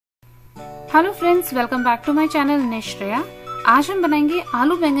Hello friends, welcome back to my channel निश श्रेया। आज हम बनाएंगे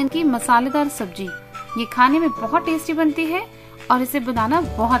आलू बैंगन की मसालेदार सब्जी। ये खाने में बहुत टेस्टी बनती है और इसे बनाना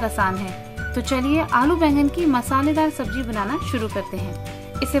बहुत आसान है। तो चलिए आलू बैंगन की मसालेदार सब्जी बनाना शुरू करते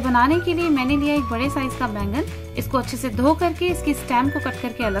हैं। इसे बनाने के लिए मैंने लिया एक बड़े साइज का बैंगन। इसको अच्छे से धो करके इसकी स्टेम को कट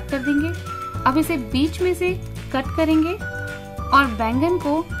करके अलग कर देंगे। अब इसे बीच में से कट करेंगे और बैंगन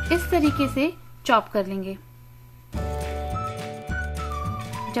को इस तरीके से चॉप कर लेंगे।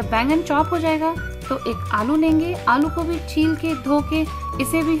 जब बैंगन चॉप हो जाएगा तो एक आलू लेंगे। आलू को भी छील के धो के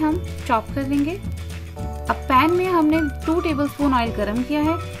इसे भी हम चॉप कर लेंगे। अब पैन में हमने 2 टेबलस्पून ऑयल गरम किया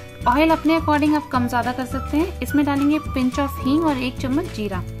है। ऑयल अपने अकॉर्डिंग आप कम ज्यादा कर सकते हैं। इसमें डालेंगे पिंच ऑफ हींग और 1 चम्मच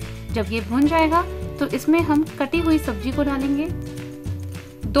जीरा। जब ये भुन जाएगा तो इसमें हम कटी हुई सब्जी को डालेंगे।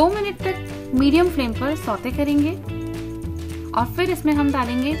 2 मिनट तक मीडियम फ्लेम पर सौते करेंगे और फिर इसमें हम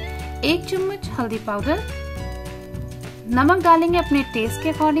डालेंगे 1 चम्मच हल्दी पाउडर। नमक डालेंगे अपने टेस्ट के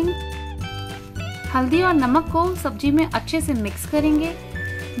अकॉर्डिंग। हल्दी और नमक को सब्जी में अच्छे से मिक्स करेंगे।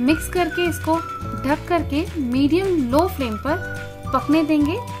 मिक्स करके इसको ढक करके मीडियम लो फ्लेम पर पकने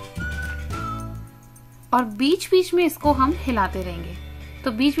देंगे और बीच बीच में इसको हम हिलाते रहेंगे।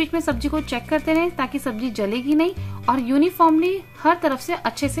 तो बीच बीच में सब्जी को चेक करते रहें ताकि सब्जी जलेगी नहीं और यूनिफॉर्मली हर तरफ से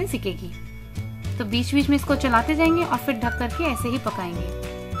अच्छे से सिकेगी। तो बीच बीच में इसको चलाते जाएंगे और फिर ढक करके ऐसे ही पकाएंगे।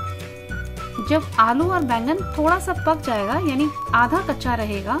 जब आलू और बैंगन थोड़ा सा पक जाएगा यानी आधा कच्चा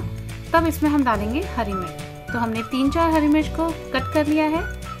रहेगा तब इसमें हम डालेंगे हरी मिर्च। तो हमने 3-4 हरी मिर्च को कट कर लिया है।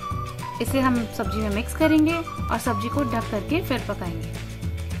 इसे हम सब्जी में मिक्स करेंगे और सब्जी को ढक करके फिर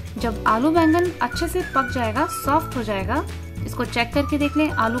पकाएंगे। जब आलू बैंगन अच्छे से पक जाएगा, सॉफ्ट हो जाएगा, इसको चेक करके देख लें।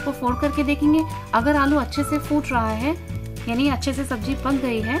 आलू को फोड़ करके देखेंगे। अगर आलू अच्छे से फूट रहा है यानी अच्छे से सब्जी पक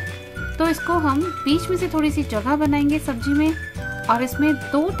गई है तो इसको हम बीच में से थोड़ी सी जगह बनाएंगे सब्जी में और इसमें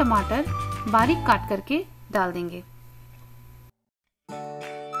 2 टमाटर बारीक काट करके डाल देंगे।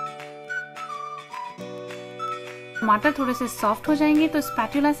 टमाटर थोड़े से सॉफ्ट हो जाएंगे तो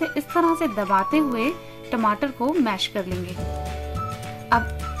स्पैटुला से इस तरह से दबाते हुए टमाटर को मैश कर लेंगे।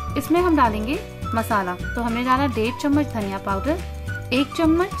 अब इसमें हम डालेंगे मसाला। तो हमने डाला 1.5 चम्मच धनिया पाउडर, 1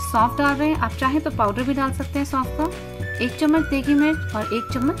 चम्मच सौंफ डाल रहे हैं। आप चाहें तो पाउडर भी डाल सकते हैं सौंफ का। 1 चम्मच देगी मिर्च और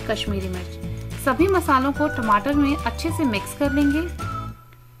 1 चम्मच कश्मीरी मिर्च। सभी मसालों को टमाटर में अच्छे से मिक्स कर लेंगे।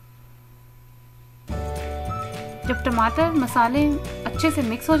 जब टमाटर मसाले अच्छे से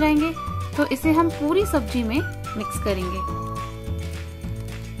मिक्स हो जाएंगे तो इसे हम पूरी सब्जी में मिक्स करेंगे।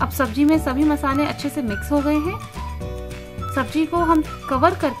 अब सब्जी में सभी मसाले अच्छे से मिक्स हो गए हैं। सब्जी को हम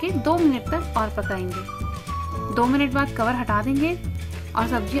कवर करके 2 मिनट तक और पकाएंगे। 2 मिनट बाद कवर हटा देंगे और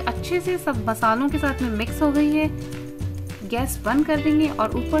सब्जी अच्छे से सब मसालों के साथ में मिक्स हो गई है। गैस बंद कर देंगे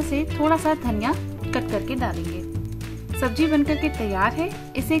और ऊपर से थोड़ा सा धनिया कट करके डालेंगे। सब्जी बनकर के तैयार है।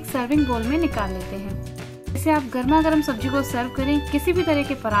 इसे एक सर्विंग बोल में निकाल लेते हैं। इसे आप गर्मा गर्म सब्जी को सर्व करें किसी भी तरह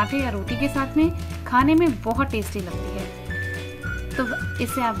के पराठे या रोटी के साथ में, खाने में बहुत टेस्टी लगती है। तो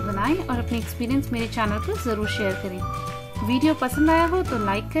इसे आप बनाएं और अपने एक्सपीरियंस मेरे चैनल पर जरूर शेयर करें। वीडियो पसंद आया हो तो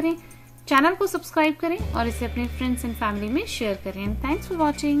लाइक करें, चैनल को सब्सक्राइब करें और इसे अपने फ्रेंड्स एंड फैमिली में शेयर करें। Thanks for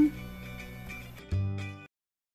watching.